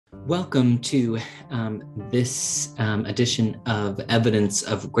Welcome to this edition of Evidence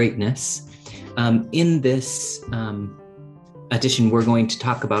of Greatness. In this edition, we're going to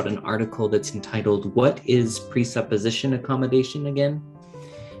talk about an article that's entitled, "What is Presupposition Accommodation Again?"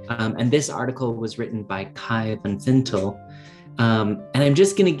 And this article was written by Kai von Fintel. And I'm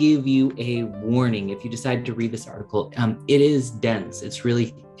just going to give you a warning if you decide to read this article. It is dense. It's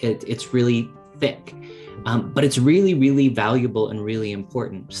really thick. But it's really, really valuable and really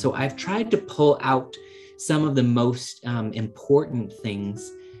important. So I've tried to pull out some of the most important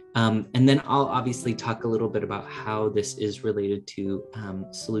things. And then I'll obviously talk a little bit about how this is related to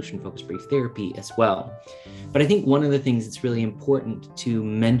solution-focused brief therapy as well. But I think one of the things that's really important to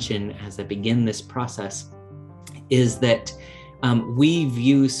mention as I begin this process is that we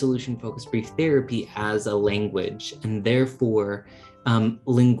view solution-focused brief therapy as a language, and therefore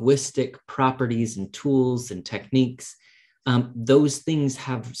linguistic properties and tools and techniques, those things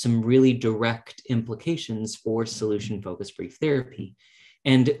have some really direct implications for solution-focused brief therapy.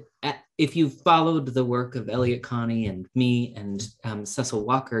 And if you've followed the work of Elliott Connie and me and Cecil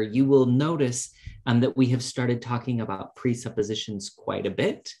Walker, you will notice that we have started talking about presuppositions quite a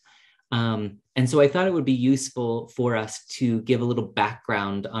bit. And so I thought it would be useful for us to give a little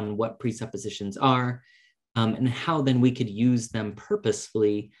background on what presuppositions are, and how then we could use them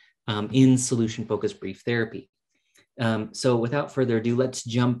purposefully in solution-focused brief therapy. So without further ado, let's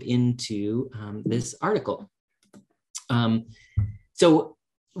jump into this article. So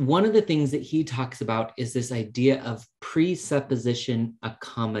one of the things that he talks about is this idea of presupposition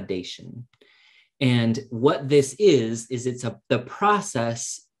accommodation. And what this is it's the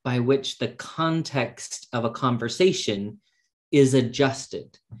process by which the context of a conversation is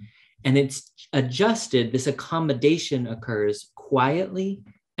adjusted. And it's adjusted, this accommodation occurs quietly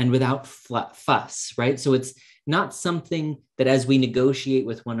and without fuss, right? So it's not something that as we negotiate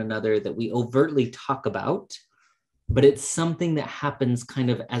with one another that we overtly talk about, but it's something that happens kind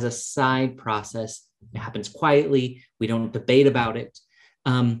of as a side process. It happens quietly, we don't debate about it.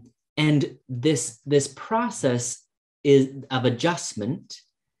 And this process of adjustment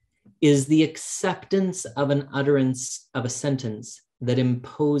is the acceptance of an utterance of a sentence that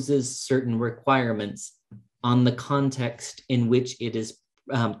imposes certain requirements on the context in which it is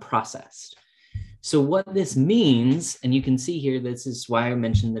processed. So what this means, and you can see here, this is why I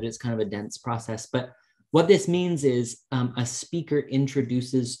mentioned that it's kind of a dense process, but what this means is a speaker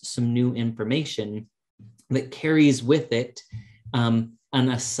introduces some new information that carries with it an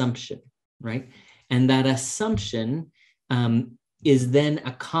assumption, right? And that assumption is then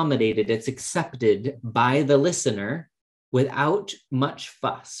accommodated, it's accepted by the listener without much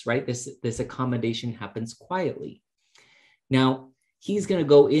fuss, right? This accommodation happens quietly. Now, he's going to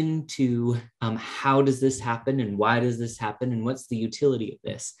go into how does this happen and why does this happen and what's the utility of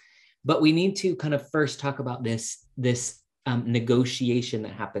this. But we need to kind of first talk about this negotiation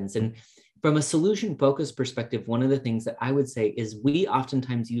that happens. And from a solution-focused perspective, one of the things that I would say is we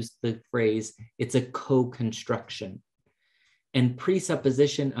oftentimes use the phrase, it's a co-construction. And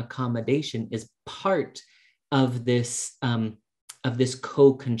presupposition accommodation is part of this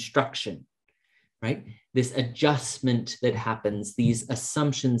co-construction, right? This adjustment that happens, these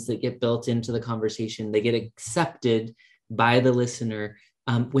assumptions that get built into the conversation, they get accepted by the listener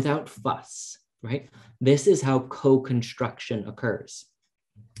without fuss, right? This is how co-construction occurs.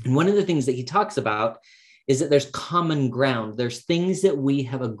 And one of the things that he talks about is that there's common ground. There's things that we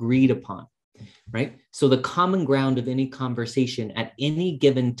have agreed upon, right? So the common ground of any conversation at any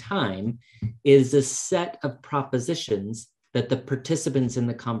given time is a set of propositions that the participants in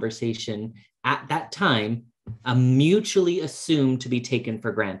the conversation at that time mutually assume to be taken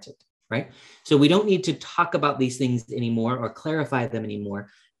for granted, right? So we don't need to talk about these things anymore or clarify them anymore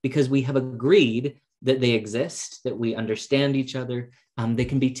because we have agreed that they exist, that we understand each other, they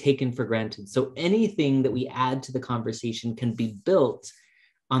can be taken for granted. So anything that we add to the conversation can be built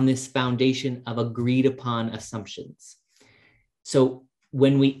on this foundation of agreed upon assumptions. So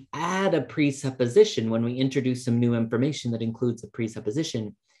when we add a presupposition, when we introduce some new information that includes a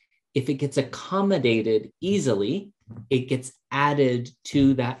presupposition, if it gets accommodated easily, it gets added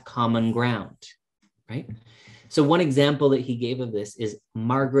to that common ground, right? So one example that he gave of this is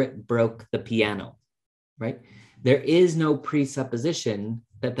Margaret broke the piano, right? There is no presupposition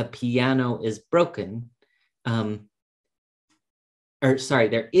that the piano is broken. There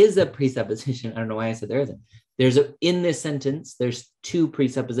is a presupposition. I don't know why I said there isn't. In this sentence, there's two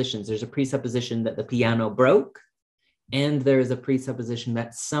presuppositions. There's a presupposition that the piano broke, and there is a presupposition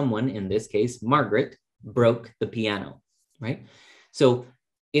that someone, in this case, Margaret, broke the piano, right? So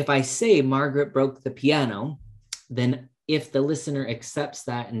if I say Margaret broke the piano, then if the listener accepts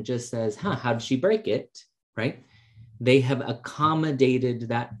that and just says, how did she break it, right? They have accommodated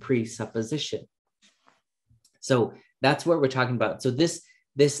that presupposition. So that's what we're talking about. So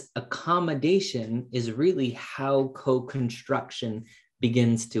this accommodation is really how co-construction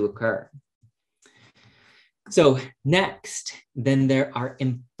begins to occur. So next, then there are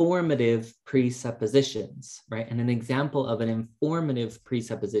informative presuppositions, right? And an example of an informative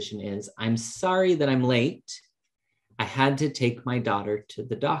presupposition is, I'm sorry that I'm late. I had to take my daughter to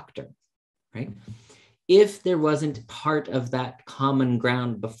the doctor, right? If there wasn't part of that common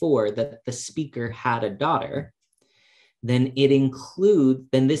ground before that the speaker had a daughter, then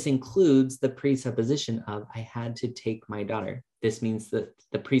this includes the presupposition of I had to take my daughter. This means that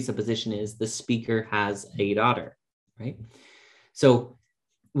the presupposition is the speaker has a daughter, right? So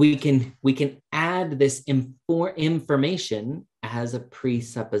we can add this information as a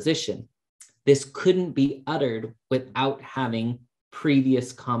presupposition. This couldn't be uttered without having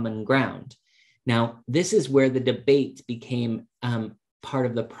previous common ground. Now, this is where the debate became part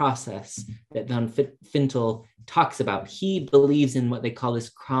of the process that von Fintel talks about. He believes in what they call this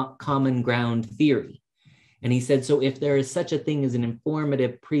common ground theory. And he said, so if there is such a thing as an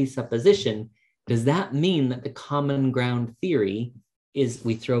informative presupposition, does that mean that the common ground theory is,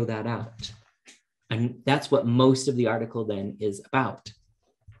 we throw that out? And that's what most of the article then is about,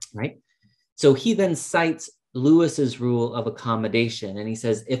 right? So he then cites Lewis's rule of accommodation. And he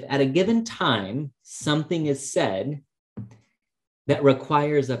says, if at a given time, something is said that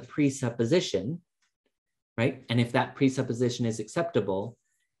requires a presupposition, right? And if that presupposition is acceptable,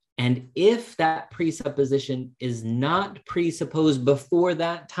 and if that presupposition is not presupposed before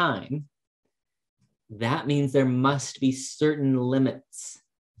that time, that means there must be certain limits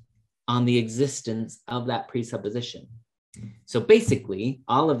on the existence of that presupposition. So basically,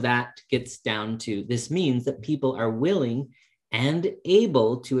 all of that gets down to, this means that people are willing and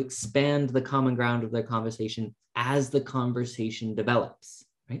able to expand the common ground of their conversation as the conversation develops,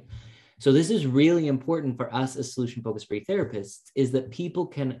 right? So this is really important for us as solution-focused free therapists, is that people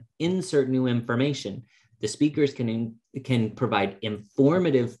can insert new information. The speakers can provide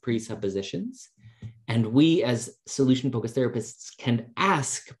informative presuppositions, and we as solution-focused therapists can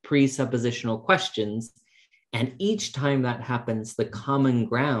ask presuppositional questions. And each time that happens, the common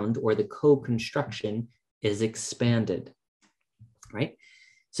ground or the co-construction is expanded, right?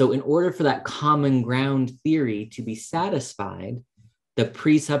 So in order for that common ground theory to be satisfied, the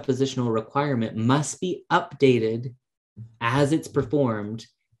presuppositional requirement must be updated as it's performed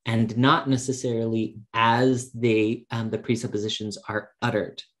and not necessarily as the presuppositions are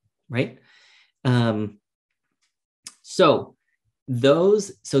uttered, right? So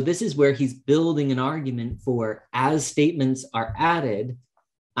this is where he's building an argument for, as statements are added,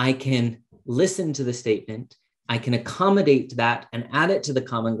 I can listen to the statement, I can accommodate that and add it to the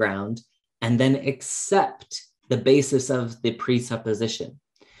common ground, and then accept the basis of the presupposition.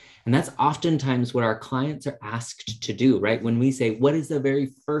 And that's oftentimes what our clients are asked to do, right? When we say, what is the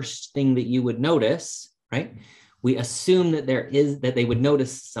very first thing that you would notice, right? We assume that they would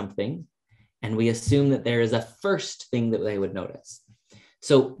notice something, and we assume that there is a first thing that they would notice.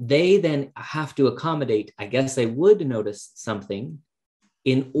 So they then have to accommodate, I guess they would notice something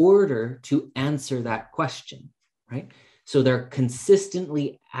in order to answer that question, right? So they're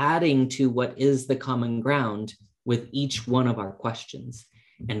consistently adding to what is the common ground with each one of our questions.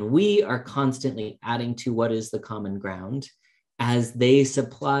 And we are constantly adding to what is the common ground as they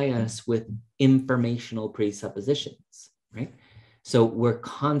supply us with informational presuppositions, right? So we're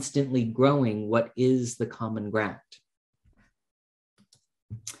constantly growing what is the common ground.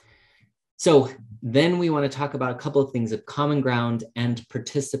 So then we want to talk about a couple of things of common ground and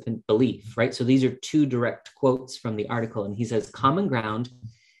participant belief, right? So these are two direct quotes from the article. And he says, common ground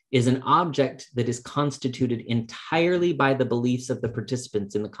is an object that is constituted entirely by the beliefs of the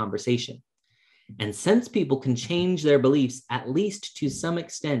participants in the conversation. And since people can change their beliefs, at least to some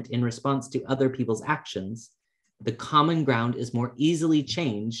extent in response to other people's actions, the common ground is more easily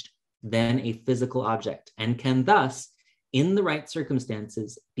changed than a physical object and can thus, in the right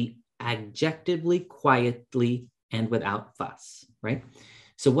circumstances, be adjectively, quietly, and without fuss, right?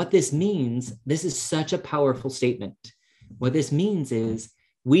 So what this means, this is such a powerful statement. What this means is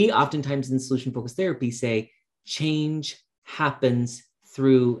we oftentimes in solution-focused therapy say change happens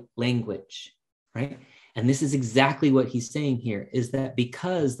through language, right? And this is exactly what he's saying here, is that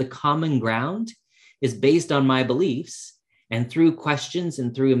because the common ground is based on my beliefs, and through questions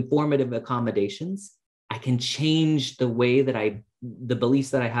and through informative accommodations, I can change the way that the beliefs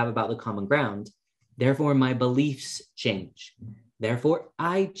that I have about the common ground. Therefore, my beliefs change. Therefore,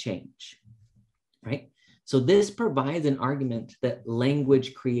 I change, right? So this provides an argument that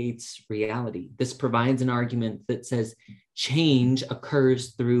language creates reality. This provides an argument that says change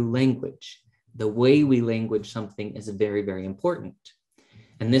occurs through language. The way we language something is very, very important.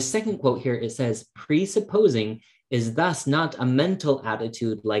 And this second quote here, it says, presupposing is thus not a mental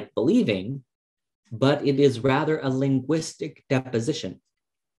attitude like believing, but it is rather a linguistic deposition,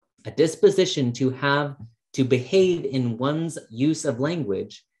 a disposition to behave in one's use of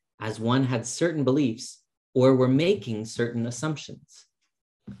language as one had certain beliefs or were making certain assumptions,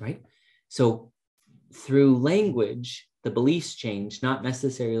 right? So through language, the beliefs change, not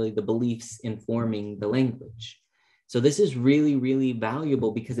necessarily the beliefs informing the language. So this is really, really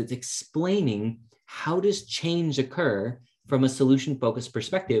valuable because it's explaining how does change occur from a solution-focused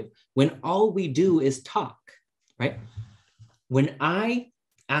perspective when all we do is talk, right? When I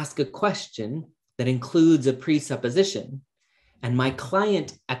ask a question that includes a presupposition and my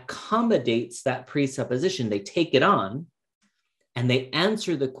client accommodates that presupposition, they take it on and they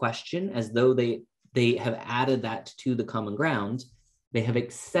answer the question as though they have added that to the common ground. They have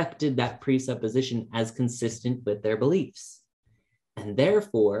accepted that presupposition as consistent with their beliefs. And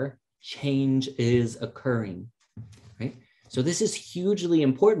therefore, change is occurring, right? So this is hugely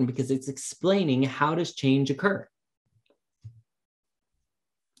important because it's explaining how does change occur.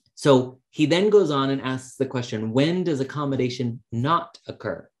 So he then goes on and asks the question, when does accommodation not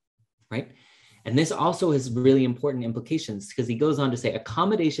occur, right? And this also has really important implications because he goes on to say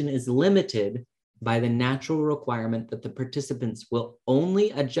accommodation is limited by the natural requirement that the participants will only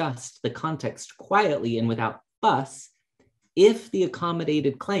adjust the context quietly and without fuss if the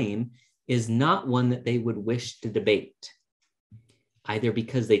accommodated claim is not one that they would wish to debate, either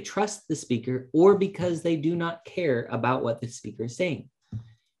because they trust the speaker or because they do not care about what the speaker is saying.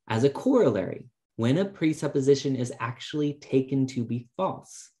 As a corollary, when a presupposition is actually taken to be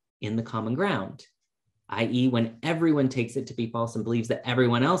false in the common ground, i.e. when everyone takes it to be false and believes that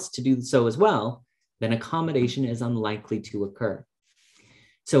everyone else to do so as well, then accommodation is unlikely to occur.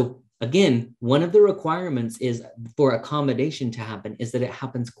 So again, one of the requirements is for accommodation to happen is that it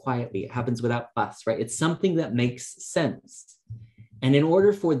happens quietly. It happens without fuss, right? It's something that makes sense. And in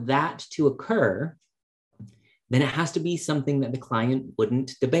order for that to occur, then it has to be something that the client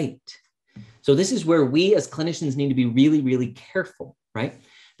wouldn't debate. So this is where we as clinicians need to be really, really careful, right?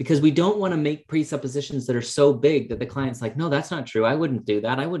 Because we don't want to make presuppositions that are so big that the client's like, no, that's not true. I wouldn't do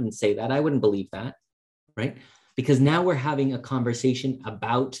that. I wouldn't say that. I wouldn't believe that, right? Because now we're having a conversation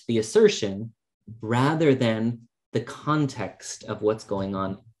about the assertion rather than the context of what's going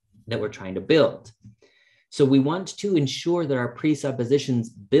on that we're trying to build. So we want to ensure that our presuppositions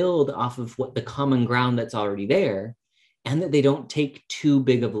build off of what the common ground that's already there and that they don't take too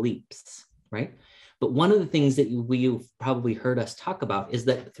big of leaps, right? But one of the things that you've probably heard us talk about is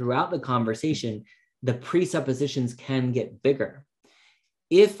that throughout the conversation, the presuppositions can get bigger.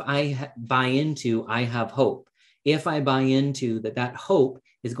 If I buy into, I have hope, if I buy into that hope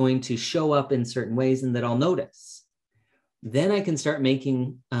is going to show up in certain ways and that I'll notice, then I can start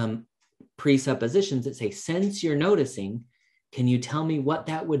making presuppositions that say, since you're noticing, can you tell me what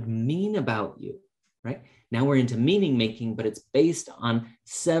that would mean about you, right? Now we're into meaning making, but it's based on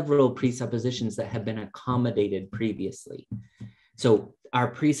several presuppositions that have been accommodated previously. So our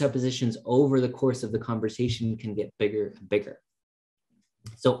presuppositions over the course of the conversation can get bigger and bigger.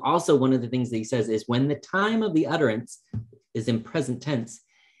 So also one of the things that he says is when the time of the utterance is in present tense,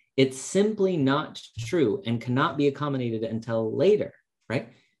 it's simply not true and cannot be accommodated until later, right?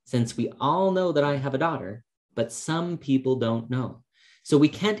 Since we all know that I have a daughter, but some people don't know. So we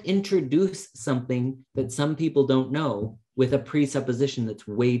can't introduce something that some people don't know with a presupposition that's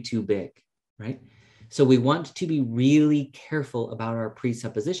way too big, right? So we want to be really careful about our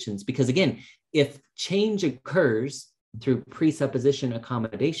presuppositions because again, if change occurs through presupposition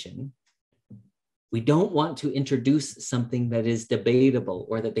accommodation, we don't want to introduce something that is debatable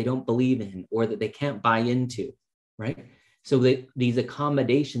or that they don't believe in or that they can't buy into, right? So these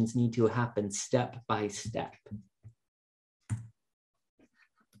accommodations need to happen step by step.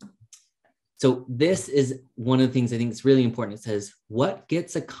 So this is one of the things I think is really important. It says, what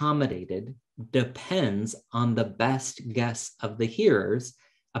gets accommodated depends on the best guess of the hearers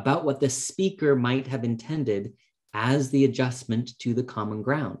about what the speaker might have intended as the adjustment to the common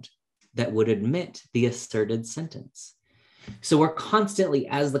ground that would admit the asserted sentence. So we're constantly,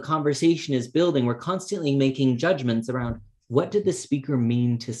 as the conversation is building, we're constantly making judgments around what did the speaker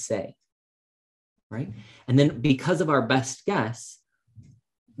mean to say, right? And then because of our best guess,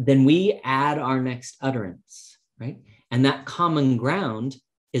 then we add our next utterance, right? And that common ground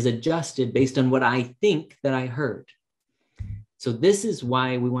is adjusted based on what I think that I heard. So this is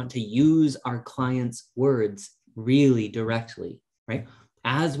why we want to use our clients' words really directly, right?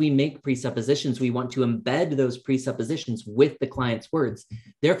 As we make presuppositions, we want to embed those presuppositions with the client's words.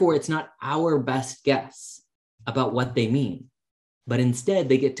 Therefore, it's not our best guess about what they mean, but instead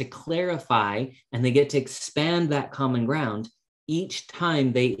they get to clarify and they get to expand that common ground each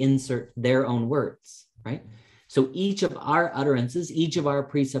time they insert their own words, right? So each of our utterances, each of our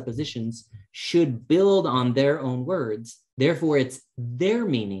presuppositions should build on their own words. Therefore, it's their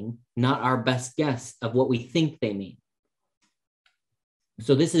meaning, not our best guess of what we think they mean.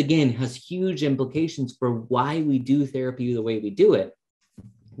 So this, again, has huge implications for why we do therapy the way we do it.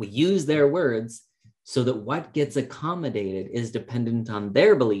 We use their words so that what gets accommodated is dependent on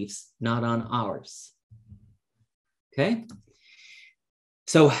their beliefs, not on ours. Okay?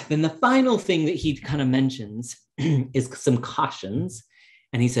 So then the final thing that he kind of mentions is some cautions.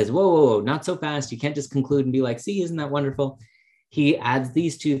 And he says, whoa, whoa, whoa, not so fast. You can't just conclude and be like, see, isn't that wonderful? He adds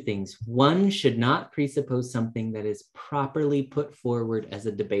these two things. One should not presuppose something that is properly put forward as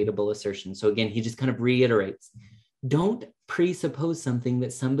a debatable assertion. So again, he just kind of reiterates, don't presuppose something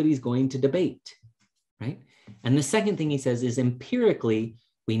that somebody's going to debate, right? And the second thing he says is empirically,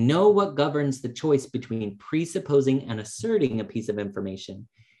 we know what governs the choice between presupposing and asserting a piece of information.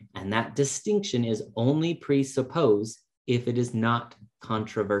 And that distinction is only presuppose if it is not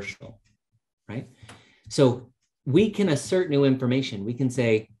controversial, right? So we can assert new information. We can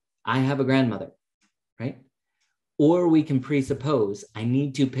say, I have a grandmother, right? Or we can presuppose, I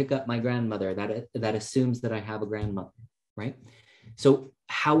need to pick up my grandmother. That assumes that I have a grandmother, right? So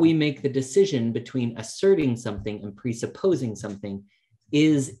how we make the decision between asserting something and presupposing something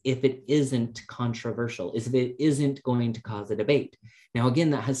is if it isn't controversial, is if it isn't going to cause a debate. Now, again,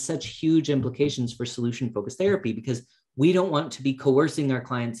 that has such huge implications for solution-focused therapy because we don't want to be coercing our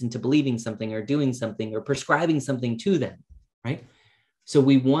clients into believing something or doing something or prescribing something to them, right? So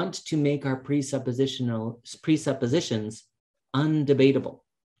we want to make our presuppositions undebatable.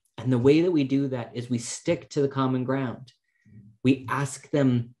 And the way that we do that is we stick to the common ground. We ask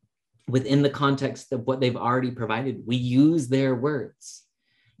them within the context of what they've already provided. We use their words.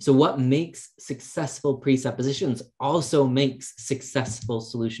 So what makes successful presuppositions also makes successful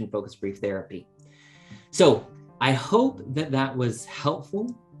solution-focused brief therapy. So I hope that that was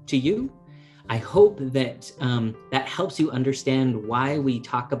helpful to you. I hope that that helps you understand why we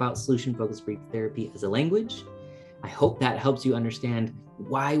talk about solution-focused brief therapy as a language. I hope that helps you understand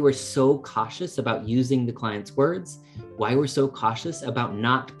why we're so cautious about using the client's words, why we're so cautious about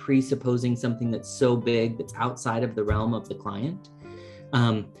not presupposing something that's so big, that's outside of the realm of the client.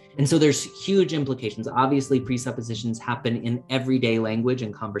 And so there's huge implications. Obviously, presuppositions happen in everyday language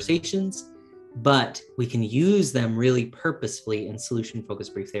and conversations, but we can use them really purposefully in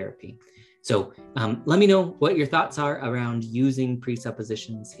solution-focused brief therapy. So let me know what your thoughts are around using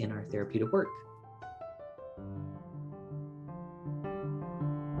presuppositions in our therapeutic work.